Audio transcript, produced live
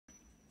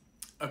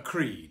A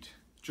Creed,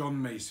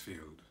 John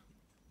Masefield.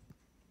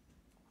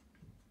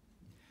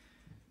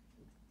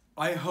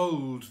 I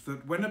hold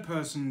that when a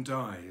person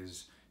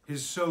dies,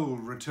 his soul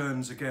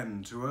returns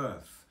again to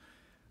earth.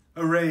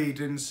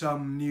 Arrayed in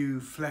some new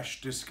flesh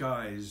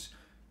disguise,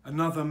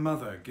 another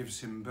mother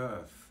gives him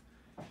birth.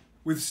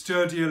 With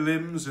sturdier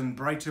limbs and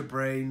brighter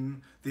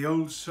brain, the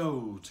old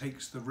soul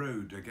takes the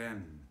road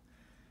again.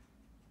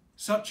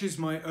 Such is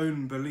my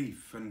own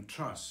belief and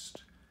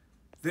trust.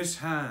 This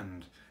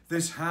hand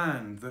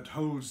that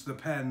holds the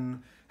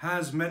pen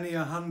has many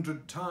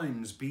 100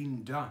 times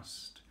been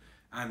dust,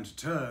 and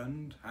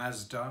turned,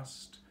 as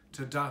dust,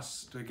 to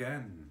dust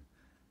again.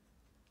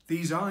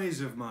 These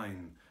eyes of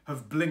mine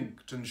have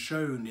blinked and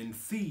shone in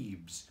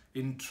Thebes,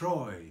 in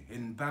Troy,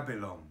 in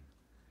Babylon.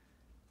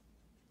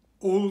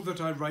 All that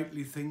I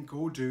rightly think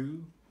or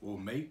do, or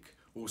make,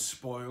 or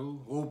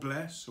spoil, or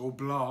bless, or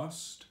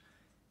blast,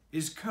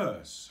 is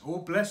curse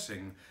or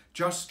blessing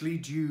justly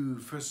due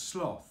for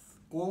sloth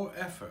or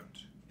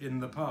effort in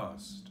the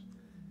past.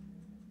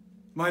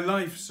 My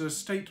life's a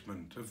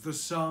statement of the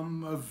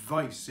sum of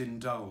vice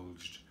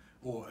indulged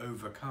or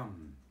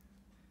overcome.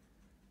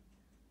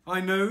 I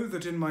know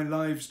that in my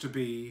lives to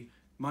be,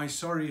 my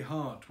sorry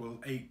heart will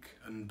ache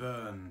and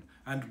burn,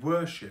 and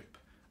worship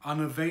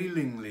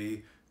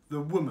unavailingly the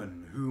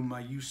woman whom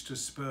I used to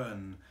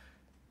spurn,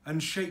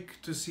 and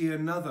shake to see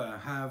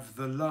another have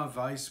the love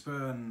I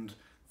spurned,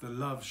 the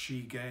love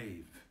she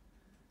gave.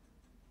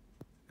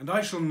 And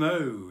I shall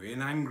know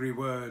in angry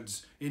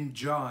words, in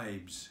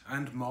gibes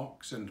and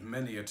mocks and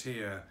many a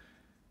tear,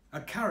 a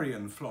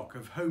carrion flock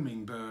of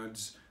homing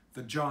birds,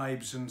 the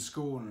gibes and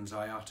scorns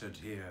I uttered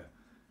here.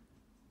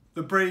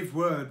 The brave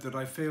word that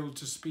I failed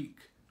to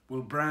speak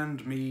will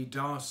brand me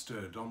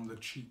dastard on the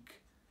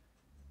cheek.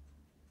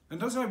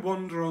 And as I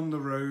wander on the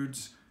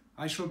roads,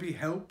 I shall be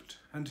helped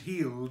and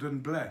healed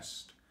and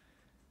blessed.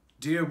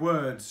 Dear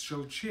words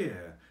shall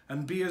cheer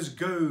and be as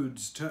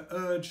goads to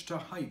urge to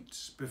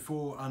heights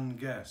before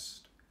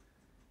unguessed.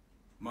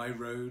 My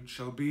road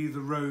shall be the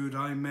road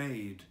I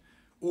made,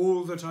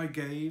 all that I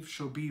gave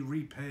shall be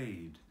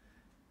repaid.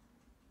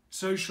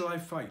 So shall I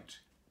fight,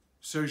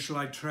 so shall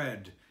I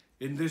tread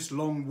in this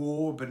long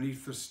war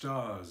beneath the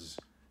stars.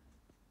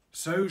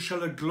 So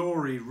shall a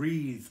glory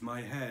wreathe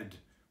my head,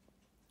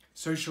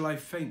 so shall I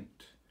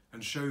faint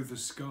and show the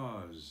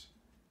scars,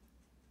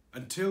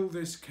 until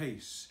this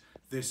case,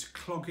 this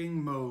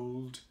clogging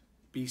mould,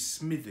 be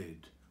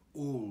smithed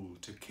all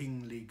to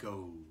kingly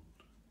gold.